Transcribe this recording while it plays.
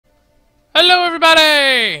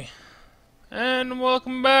And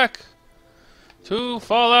welcome back to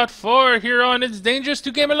Fallout 4 here on It's Dangerous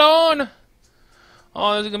to Game Alone.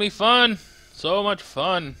 Oh, this is gonna be fun. So much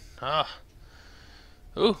fun.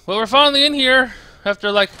 Ooh, well, we're finally in here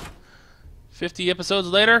after like 50 episodes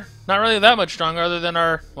later. Not really that much stronger other than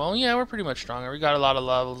our... Well, yeah, we're pretty much stronger. We got a lot of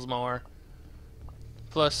levels more.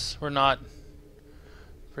 Plus, we're not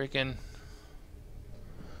freaking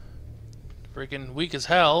weak as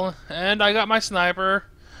hell. And I got my sniper.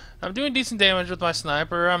 I'm doing decent damage with my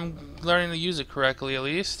sniper. I'm learning to use it correctly, at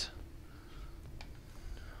least.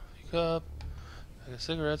 Pick up. Like a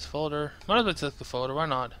cigarettes folder. Might as well take the folder. Why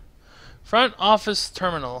not? Front office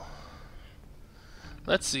terminal.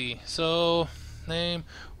 Let's see. So, name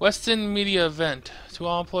Weston Media Event. To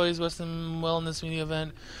all employees, Weston Wellness Media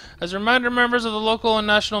Event. As a reminder, members of the local and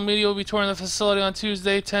national media will be touring the facility on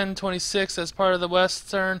Tuesday, 10/26, as part of the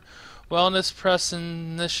Western Wellness Press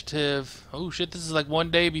Initiative. Oh shit, this is like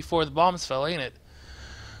one day before the bombs fell, ain't it?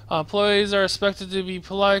 Employees are expected to be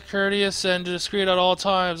polite, courteous, and discreet at all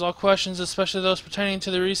times. All questions, especially those pertaining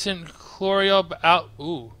to the recent Chlorial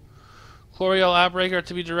outbreak, are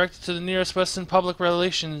to be directed to the nearest Western Public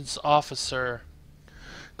Relations Officer.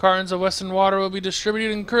 Cartons of Western water will be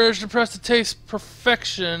distributed and encouraged the press to taste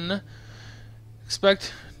perfection.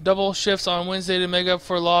 Expect double shifts on Wednesday to make up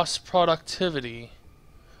for lost productivity.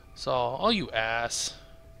 So, oh you ass.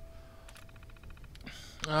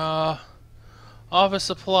 Office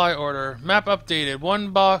supply order. Map updated.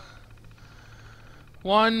 One box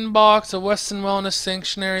of Western Wellness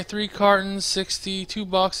Sanctuary, 3 cartons, 62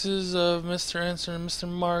 boxes of Mr. Answer and Mr.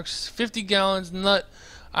 Marks, 50 gallons Nut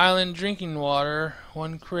Island drinking water,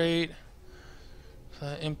 1 crate,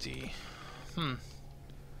 empty. My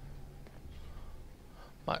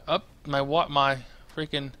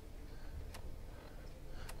freaking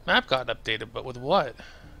map got updated, but with what?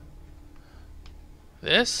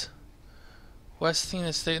 This? Westin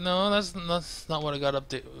Estate? No, that's not what I got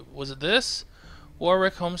updated. Was it this?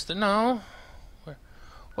 Warwick Homestead? No.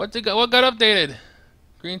 What got updated?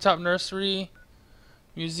 Green Top Nursery,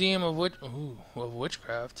 Museum of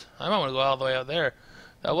Witchcraft. I might want to go all the way out there.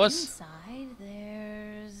 That was inside.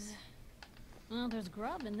 There's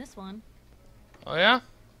grub in this one. Oh yeah?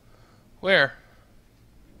 Where?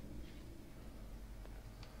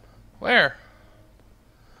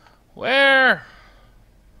 Where?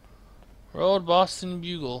 Road Boston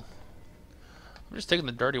Bugle. I'm just taking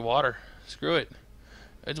the dirty water. Screw it.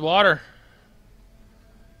 It's water.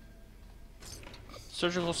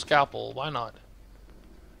 Surgical scalpel. Why not?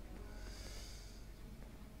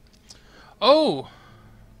 Oh!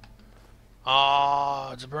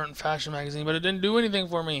 Ah, it's a burnt fashion magazine, but it didn't do anything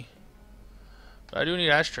for me. But I do need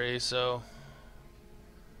ashtrays, so...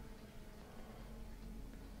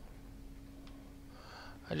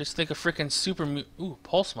 I just think a freaking ooh,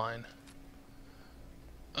 pulse mine.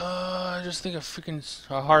 I just think a freaking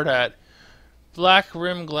hard hat. Black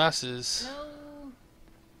rim glasses. Hello?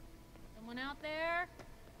 Someone out there?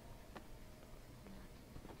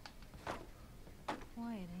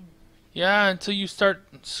 Quiet, ain't it? Yeah, until you start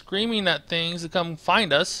screaming at things to come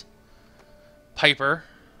find us. Piper.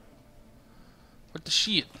 What the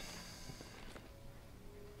shit?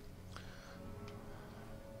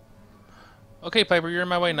 Okay, Piper, you're in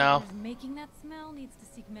my way now. Whoever's making that smell needs to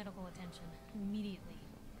seek medical attention immediately.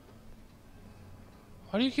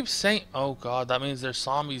 Why do you keep saying... Oh god, that means there's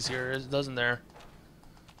zombies here, doesn't there?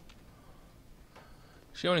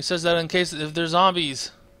 She only says that in case if there's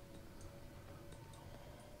zombies.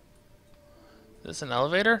 Is this an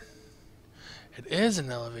elevator? It is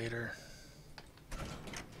an elevator.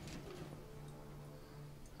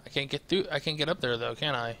 I can't get through. I can't get up there though,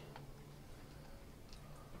 can I?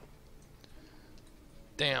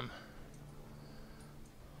 Damn.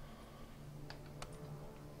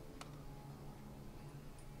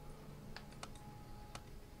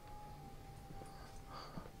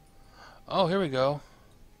 Oh, here we go.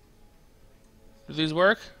 Do these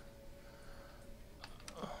work?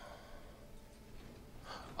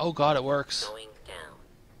 Oh god, it works. Going down.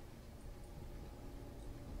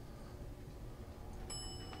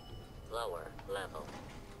 Lower level.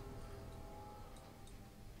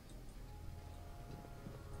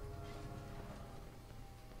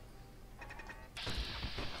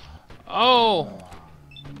 Oh!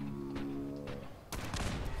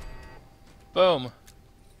 Boom.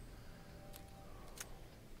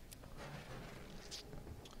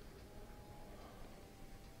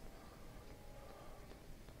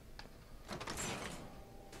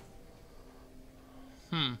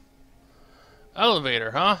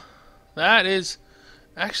 Elevator, huh? That is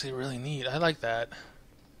actually really neat. I like that.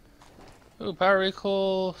 Ooh, power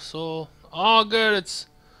recall, soul. Oh, good. It's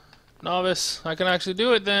Novice, I can actually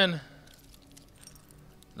do it then.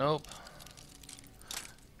 Nope.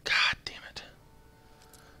 God damn it.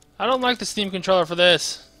 I don't like the Steam controller for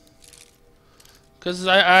this. Because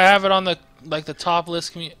I have it on the the top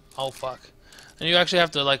list. Oh fuck. And you actually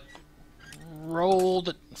have to like roll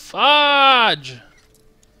the fudge.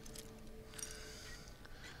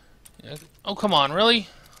 Yeah. Oh come on, really?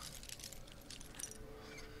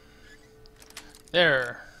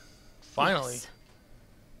 There. Finally. Yes.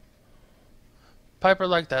 Piper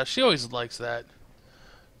liked that. She always likes that.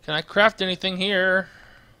 Can I craft anything here?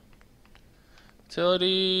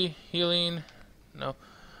 Utility, healing. No.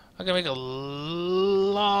 I can make a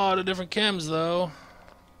lot of different chems though.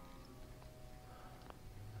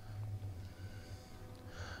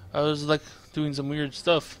 I was like doing some weird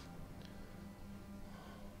stuff.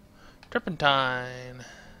 Turpentine.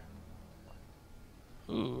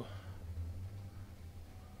 Ooh.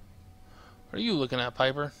 What are you looking at,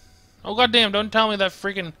 Piper? Oh goddamn! Don't tell me that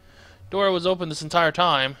freaking door was open this entire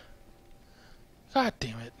time. God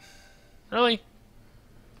damn it! Really?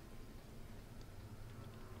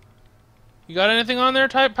 You got anything on there,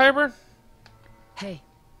 Piper? Hey,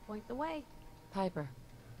 Point the way. Piper.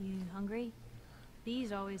 You hungry?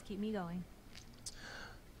 These always keep me going.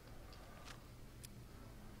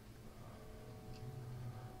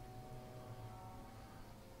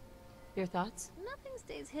 Your thoughts? Nothing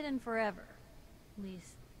stays hidden forever. At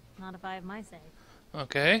least, not if I have my say.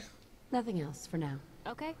 Okay. Nothing else for now.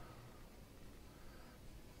 Okay.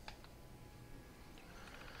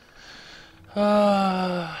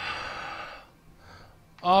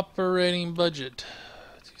 Operating budget.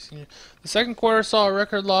 The second quarter saw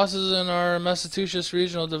record losses in our Massachusetts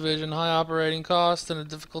regional division. High operating costs and a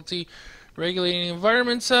difficulty regulating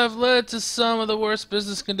environments have led to some of the worst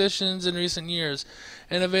business conditions in recent years.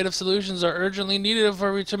 Innovative solutions are urgently needed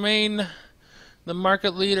for we to remain the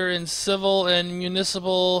market leader in civil and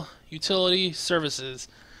municipal utility services.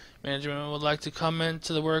 Management would like to comment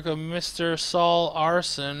to the work of Mr. Saul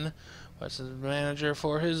Arson, Western manager,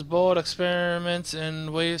 for his bold experiments in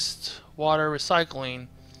wastewater recycling.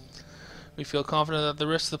 We feel confident that the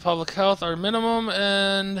risks to public health are minimum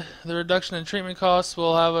and the reduction in treatment costs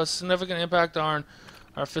will have a significant impact on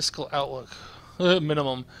our fiscal outlook.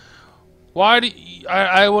 Minimum. Why do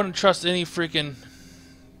I wouldn't trust any freaking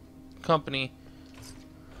company.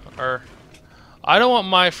 Or I don't want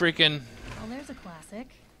my freaking Well, there's a classic.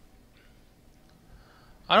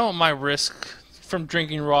 I don't want my risk from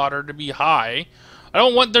drinking water to be high. I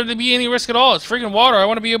don't want there to be any risk at all. It's freaking water. I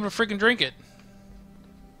want to be able to freaking drink it.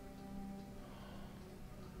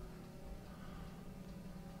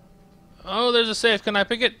 Oh, there's a safe. Can I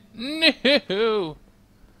pick it? No.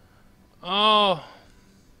 Oh.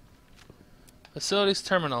 Facilities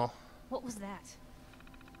terminal. What was that?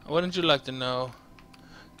 Wouldn't you like to know?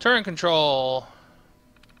 Turret control.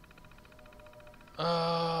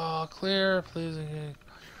 Clear. Please.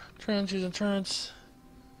 Turrets using turrets.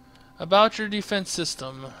 About your defense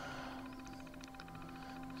system.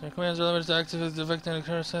 Your commands are limited to activate the victim and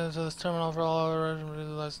current status of this terminal for all other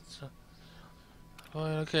license.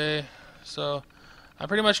 Okay, so I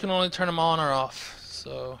pretty much can only turn them on or off.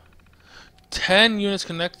 So 10 units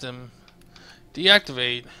connect them.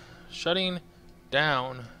 Deactivate. Shutting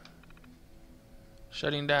down.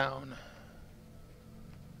 Shutting down.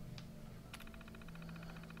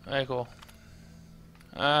 Alright, cool.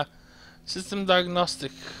 System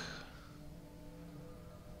diagnostic.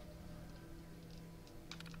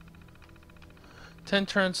 Ten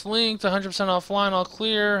turns linked, 100% offline, all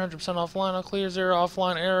clear, 100% offline, all clear, 0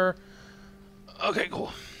 offline error. Okay,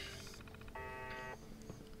 cool.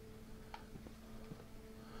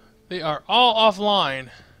 They are all offline.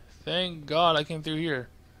 Thank God I came through here.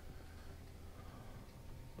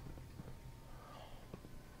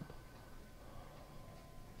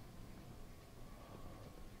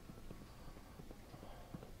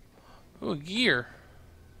 Ooh, gear.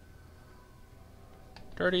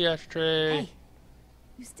 Dirty ashtray. Hey,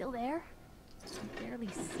 you still there? I can barely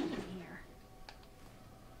see you here.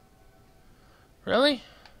 Really?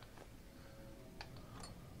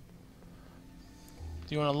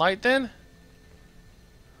 Do you want a light then?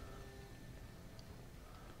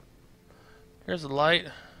 Here's a light.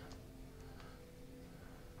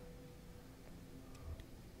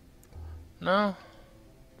 No?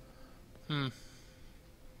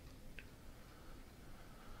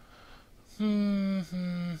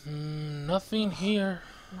 Nothing here.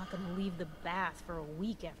 I'm not gonna leave the bath for a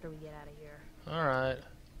week after we get out of here. Alright.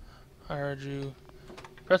 I heard you.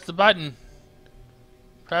 Press the button.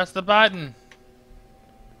 Press the button.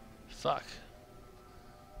 Fuck.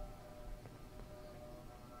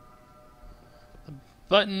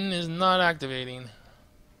 button is not activating.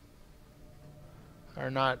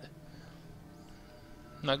 Or not.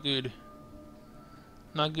 Not good.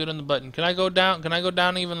 Not good on the button. Can I go down? Can I go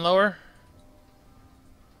down even lower?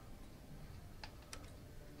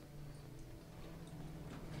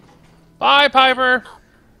 Bye, Piper!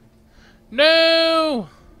 No!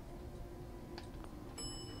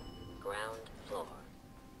 Ground floor.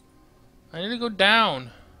 I need to go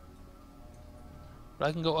down. But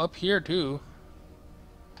I can go up here, too.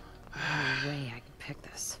 No way I can pick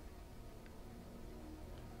this.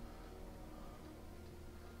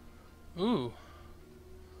 Ooh.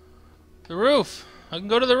 The roof! I can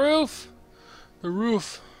go to the roof! The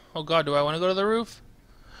roof. Oh god, do I want to go to the roof?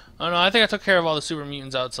 Oh no, I think I took care of all the super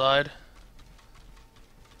mutants outside.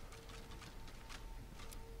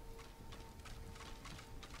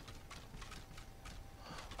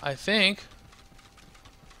 I think.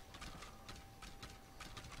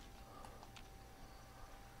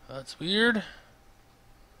 That's weird.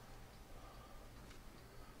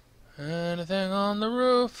 Anything on the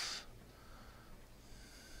roof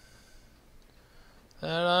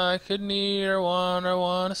that I could need or want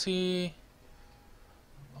to see?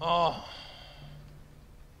 Oh.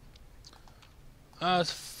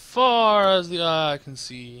 As far as the eye can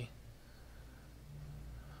see.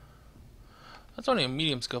 That's only a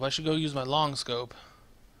medium scope. I should go use my long scope.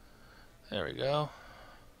 There we go.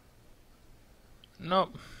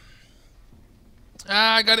 Nope.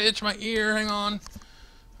 Ah, I gotta itch my ear. Hang on.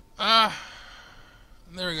 Ah.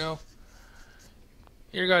 There we go.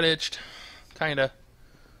 Ear got itched. Kinda.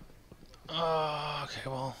 Okay,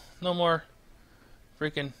 well, no more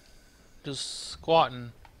freaking just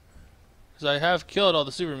squatting. Because I have killed all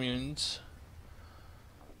the super mutants.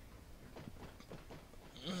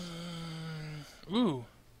 Ooh.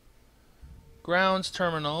 Grounds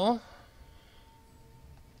terminal.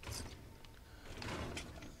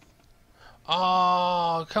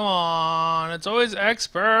 Oh, come on. It's always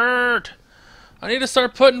expert. I need to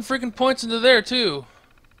start putting freaking points into there, too.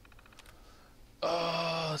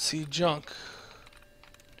 Let's see. Junk.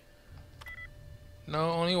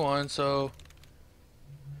 No, only one, so...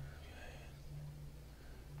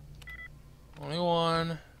 Only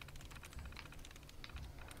one.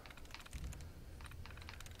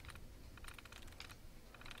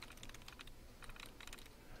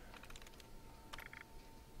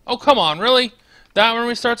 Oh, come on, really? That one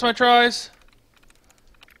restarts my tries?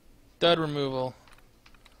 Dud removal.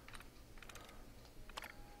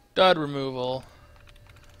 Dud removal.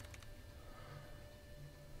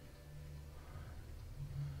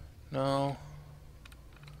 No.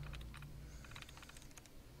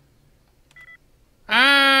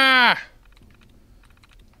 Ah!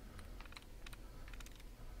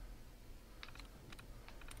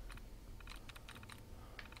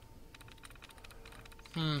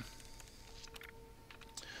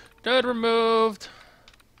 Dud removed.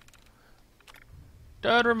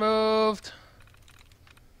 Dud removed.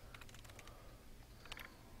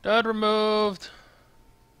 Dud removed.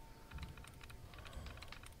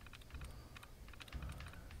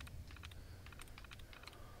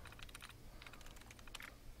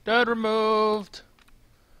 Dud removed.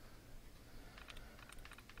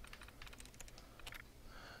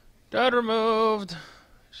 Dud removed.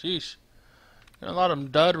 Sheesh. Got a lot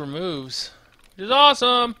of dud removes. Which is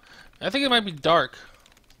awesome. I think it might be dark.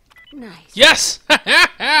 Nice. Yes!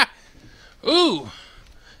 Ooh!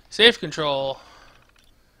 Safe control.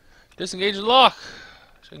 Disengage the lock.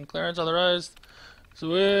 Checking clearance authorized.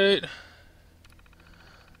 Sweet.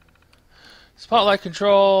 Spotlight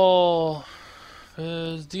control.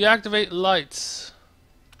 Is deactivate lights.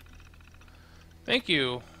 Thank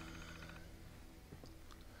you.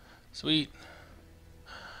 Sweet.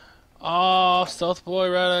 Oh, Stealth Boy,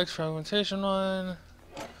 Radix, Fragmentation one.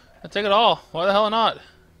 I take it all. Why the hell not?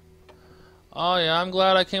 Oh yeah, I'm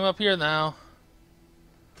glad I came up here now.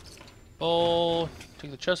 Bowl.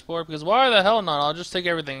 Take the chessboard, because why the hell not? I'll just take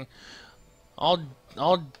everything. All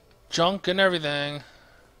junk and everything.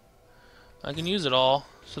 I can use it all.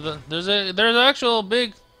 So there's an actual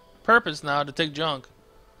big purpose now to take junk.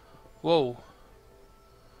 Whoa.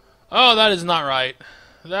 Oh, that is not right.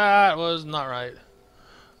 That was not right.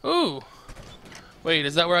 Ooh. Wait,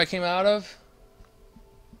 is that where I came out of?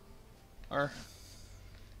 Or...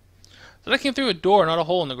 But I came through a door, not a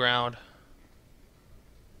hole in the ground.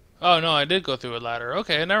 Oh, no, I did go through a ladder.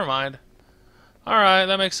 Okay, never mind. Alright,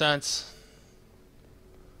 that makes sense.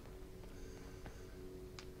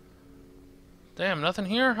 Damn, nothing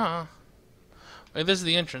here, huh? Wait, this is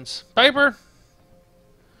the entrance. Piper!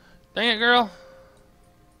 Dang it, girl.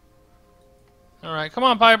 Alright, come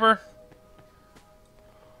on, Piper.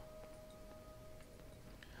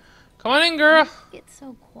 Come on in, girl. It's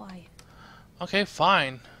so quiet. Okay,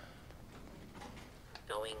 fine.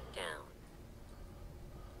 Going down.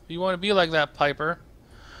 You want to be like that, Piper.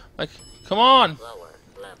 Like, come on. Lower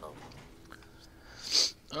level.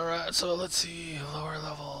 Alright, so let's see. Lower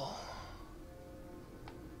level.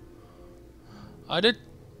 I did...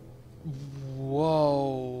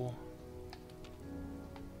 Whoa.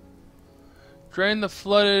 Drain the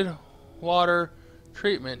flooded water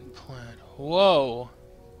treatment plant. Whoa.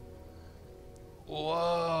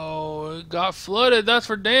 Whoa. It got flooded, that's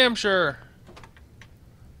for damn sure.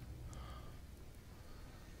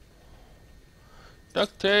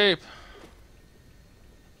 Duct tape.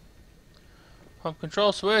 Pump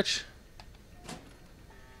control switch.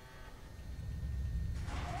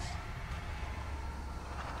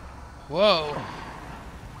 Whoa.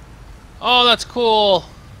 Oh, that's cool.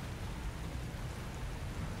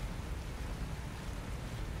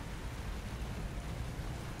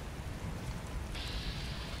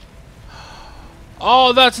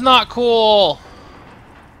 Oh, that's not cool.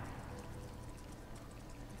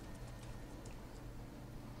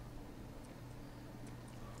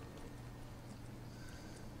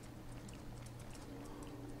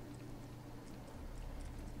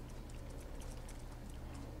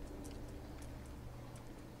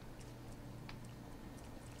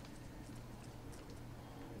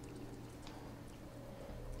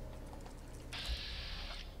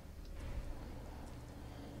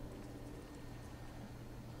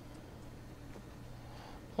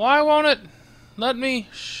 Why won't it let me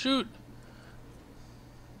shoot?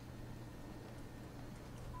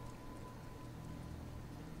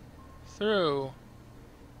 Through.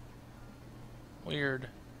 Weird.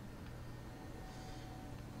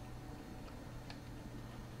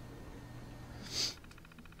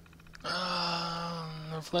 The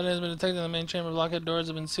flood has been detected in the main chamber. Blockhead doors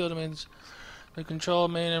have been sealed. It means the control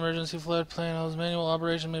main emergency flood plan. Hose manual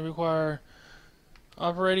operation may require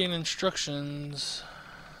operating instructions.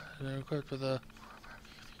 They're equipped with a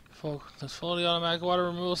fully automatic water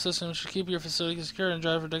removal system should keep your facility secure and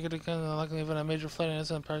dry for decades. In the likely event of a major flooding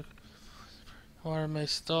incident, water may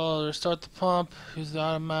stall. Restart the pump. Use the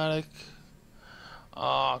automatic.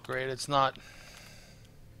 Oh, great! It's not.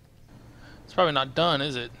 It's probably not done,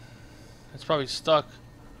 is it? It's probably stuck.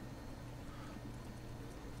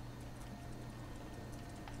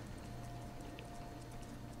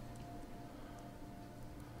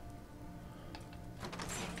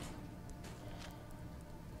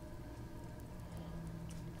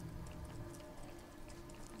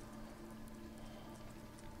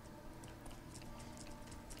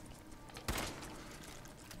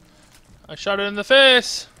 I shot it in the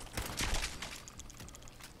face!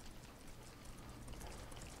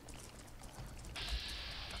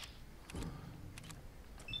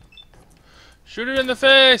 Shoot it in the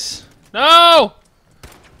face! No!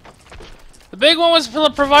 The big one was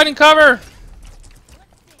providing cover!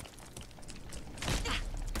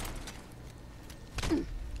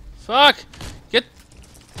 Fuck! Get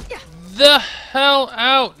the hell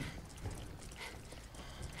out!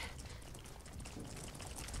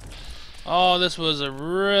 Oh, this was a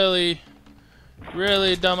really,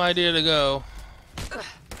 really dumb idea to go.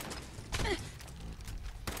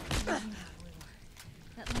 That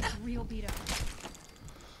looks real beat up.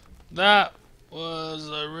 That was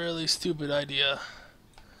a really stupid idea.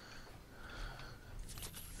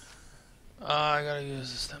 I gotta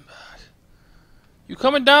use this thing back. You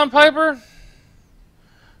coming down, Piper?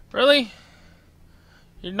 Really?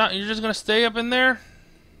 You're not. You're just gonna stay up in there?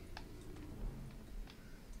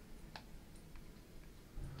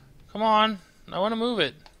 Come on. I want to move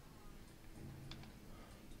it.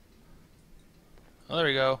 Oh, there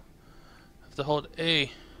we go. I have to hold A.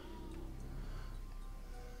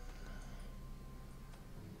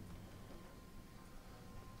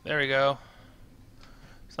 There we go.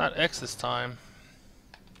 It's not X this time.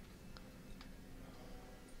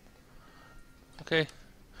 Okay.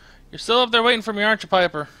 You're still up there waiting for me, aren't you,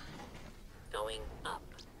 Piper? Going up.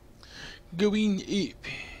 Going up.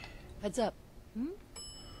 Heads up.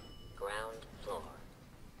 Ground floor.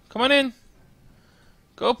 Come on in.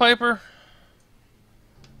 Go, Piper.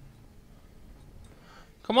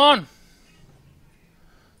 Come on.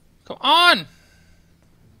 Come on.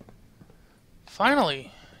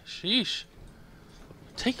 Finally. Sheesh.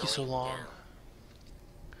 Take you so long.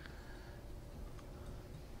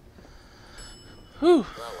 Whew.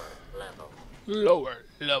 Lower level. Lower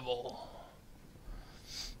level.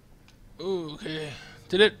 Ooh, okay.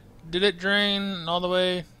 Did it drain all the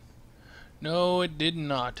way? No, it did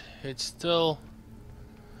not. It's still...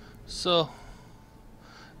 So...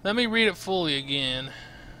 Let me read it fully again.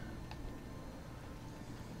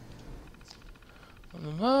 The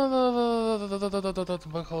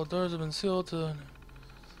black doors have been sealed to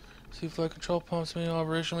see if flight control pumps manual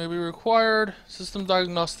operation may be required. System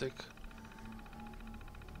diagnostic.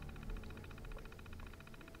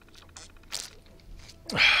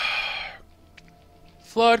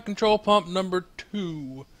 Flood control pump number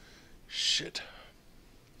 2. Shit.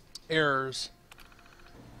 Errors.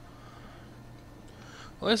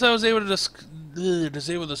 At least I was able to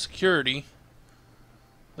disable the security.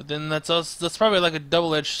 But then that's probably like a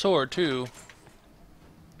double-edged sword too.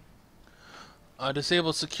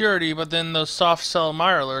 Disable security, but then those soft cell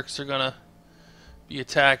mirelurks are gonna be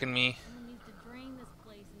attacking me. Someone needs to drain this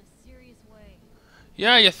place in a serious way.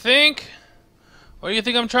 Yeah, you think? What do you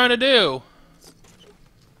think I'm trying to do?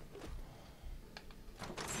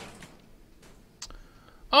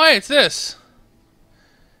 Oh, hey, it's this.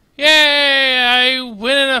 Yay! I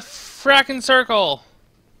win in a fracking circle.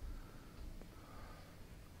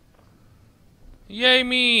 Yay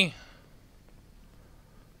me!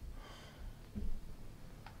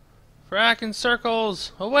 Fracking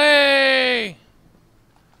circles! Away!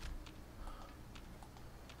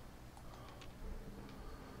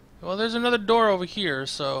 Well, there's another door over here,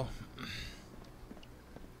 so...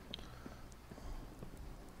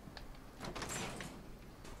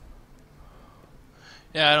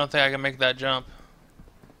 Yeah, I don't think I can make that jump.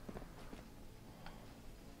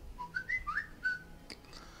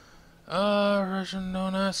 Russian,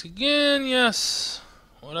 don't ask again. Yes.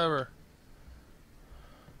 Whatever.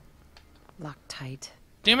 Locked tight.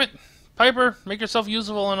 Damn it. Piper, make yourself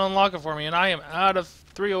usable and unlock it for me. And I am out of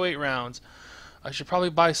 308 rounds. I should probably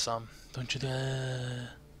buy some. Don't you dare.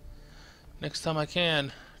 Next time I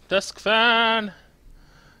can. Desk fan.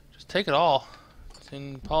 Just take it all.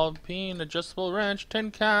 Tin polypene, adjustable wrench, tin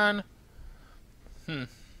can.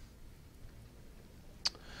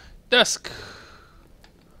 Desk.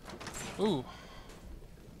 Ooh.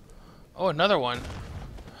 Oh, another one.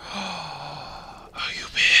 Oh, you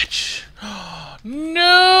bitch.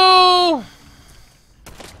 No!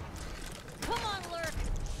 Come on, Lurk!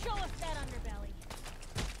 Show us that underbelly.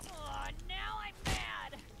 Oh, now I'm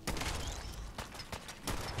mad.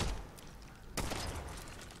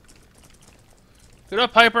 Get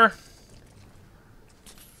up, Piper.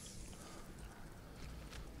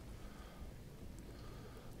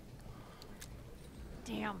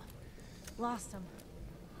 Damn. Lost him.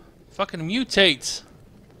 Fucking mutates.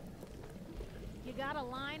 You got a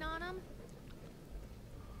line on him?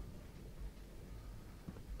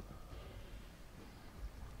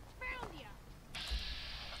 Found ya.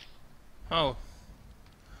 Oh.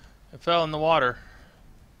 It fell in the water.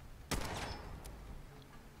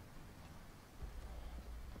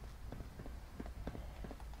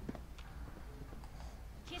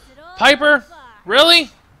 Kiss it all Piper? goodbye. Really?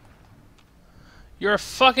 You're a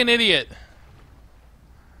fucking idiot.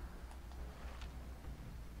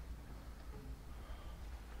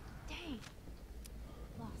 Dang.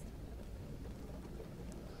 Lost him.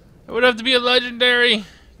 It would have to be a legendary.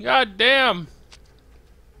 God damn.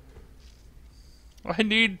 I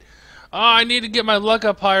need to get my luck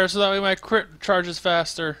up higher so that way my crit charges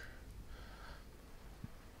faster.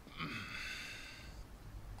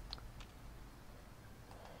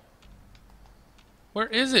 Where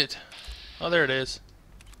is it? Oh, there it is.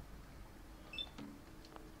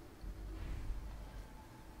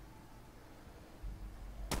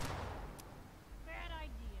 Bad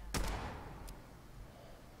idea.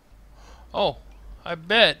 Oh, I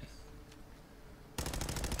bet.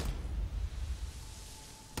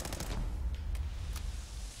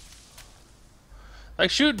 Like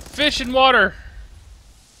shooting fish in water.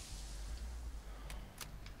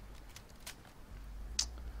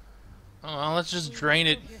 Oh, well, let's just drain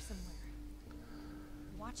it. Here somewhere.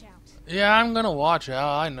 Watch out. Yeah, I'm gonna watch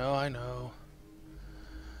out. I know.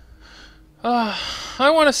 I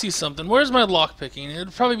want to see something. Where's my lockpicking?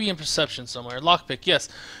 It'd probably be in perception somewhere. Lockpick, yes.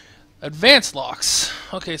 Advanced locks.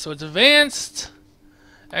 Okay, so it's advanced,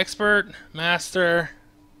 expert, master.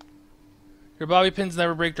 Your bobby pins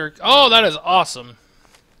never break their... Oh, that is awesome.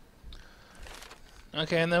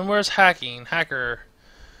 Okay, and then where's hacking? Hacker.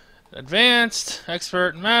 Advanced,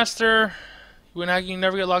 expert, master. When hacking, you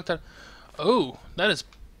never get locked out. Oh, that is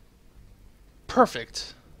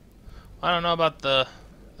perfect. I don't know about that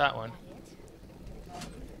one.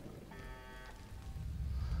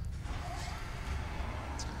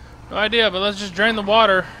 No idea, but let's just drain the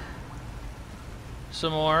water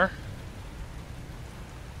some more.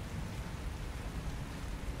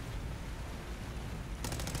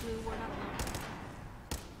 Blue, we're not alone.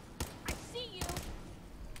 I see you.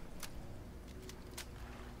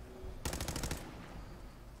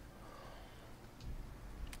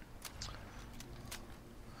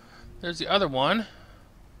 There's the other one.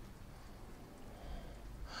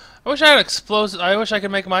 I wish I had explosive. I wish I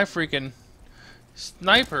could make my freaking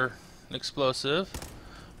sniper explosive.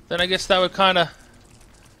 Then I guess that would kind of.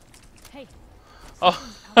 Hey,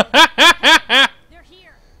 Oh. they're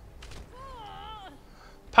here.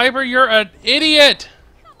 Piper, you're an idiot.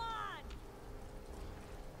 Come on.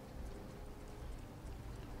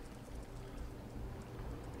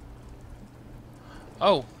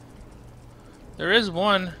 Oh. There is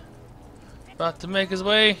one about to make his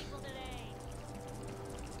way. People today.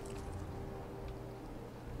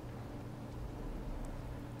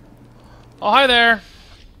 Oh, hi there.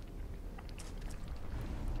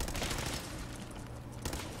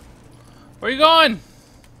 Where are you going?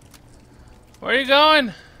 Where are you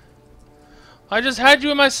going? I just had you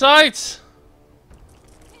in my sights.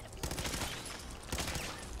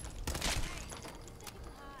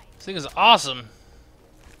 This thing is awesome.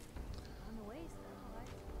 On the ways, though.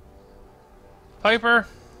 Piper.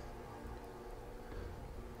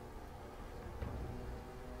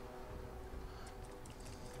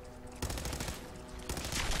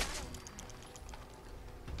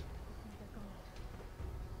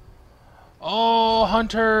 Oh,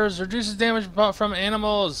 hunters reduces damage from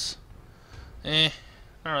animals. Not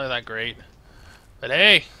really that great. But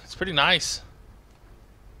hey, it's pretty nice.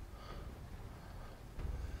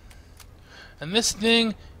 And this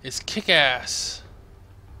thing is kick-ass.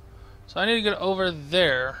 So I need to get over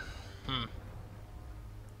there.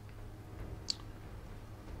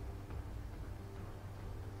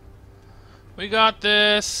 We got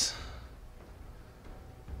this.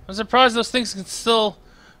 I'm surprised those things can still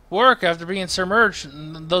work after being submerged.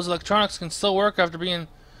 Those electronics can still work after being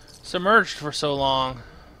submerged for so long.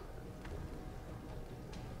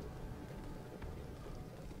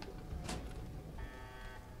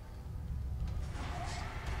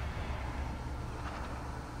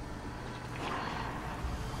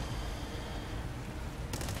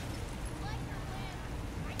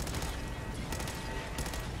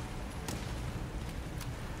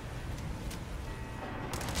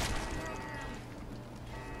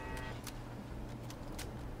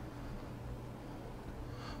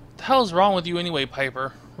 What the hell is wrong with you anyway,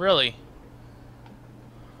 Piper? Really?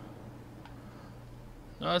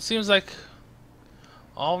 No, it seems like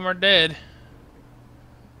all of them are dead.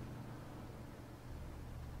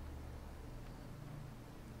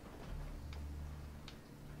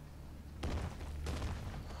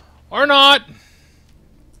 Or not!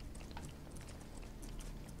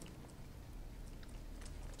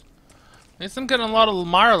 At least I'm getting a lot of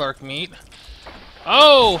Mirelurk meat.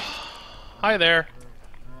 Oh! Hi there.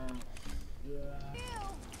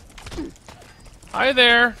 Hi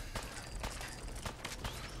there.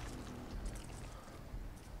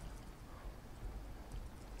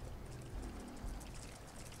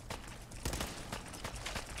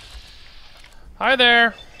 Hi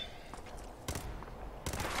there.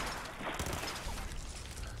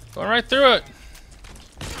 Going right through it.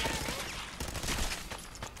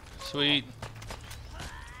 Sweet.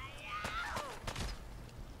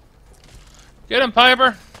 Get him,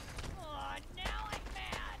 Piper. Oh, now I'm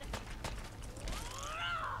mad.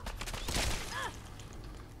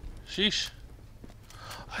 Sheesh.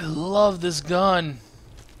 I love this gun.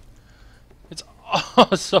 It's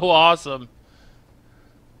so awesome.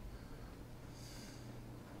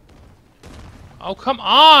 Oh, come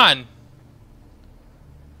on!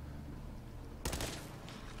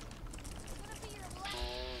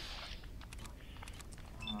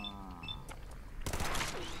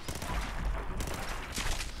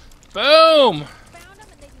 Boom! Found them and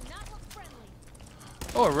they do not look friendly.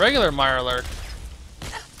 Oh, a regular Mirelurk.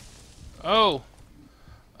 Oh.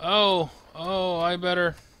 Oh. Oh, I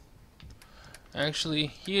better actually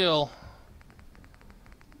heal.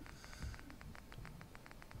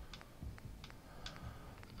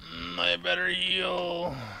 I better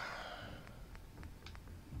heal.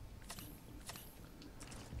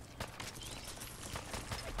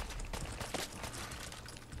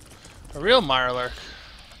 A real Mirelurk.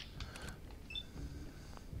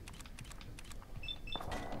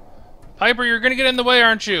 Piper, you're gonna get in the way,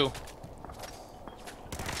 aren't you?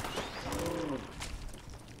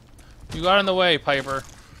 You got in the way, Piper.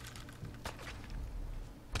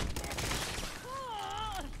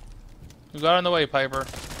 You got in the way, Piper.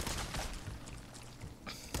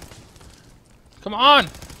 Come on!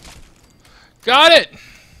 Got it!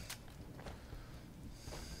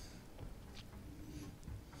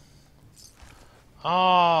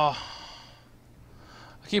 Oh.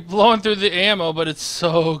 I keep blowing through the ammo, but it's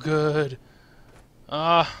so good.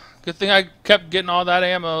 Good thing I kept getting all that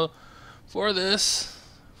ammo for this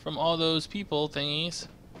from all those people thingies.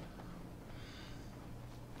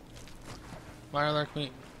 Mirelurk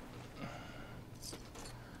meat.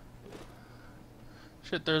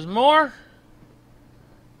 Shit, there's more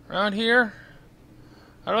around here.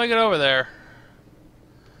 How do I get over there?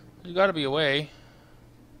 There's gotta be a way.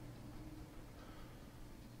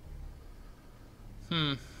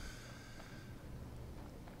 Hmm.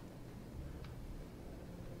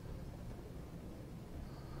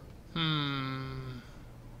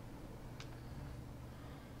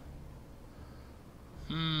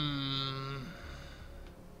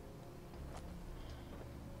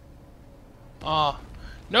 Ah.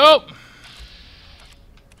 Nope!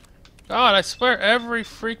 God, I swear every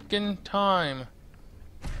freaking time.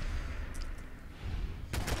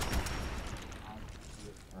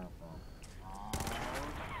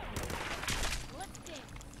 Let's dance.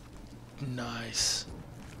 Nice.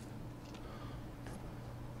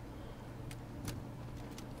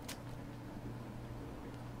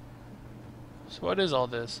 So what is all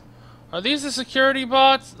this? Are these the security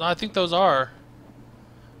bots? I think those are.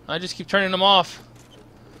 I just keep turning them off.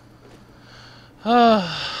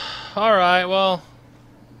 Alright, well.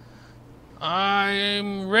 I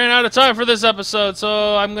ran out of time for this episode,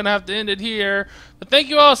 so I'm gonna have to end it here. But thank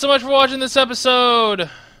you all so much for watching this episode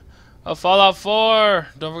of Fallout 4.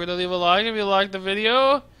 Don't forget to leave a like if you liked the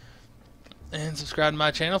video. And subscribe to my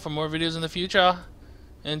channel for more videos in the future.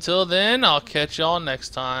 Until then, I'll catch y'all next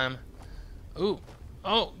time. Ooh.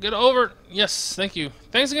 Oh, get over. Yes, thank you.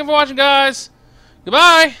 Thanks again for watching, guys.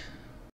 Goodbye.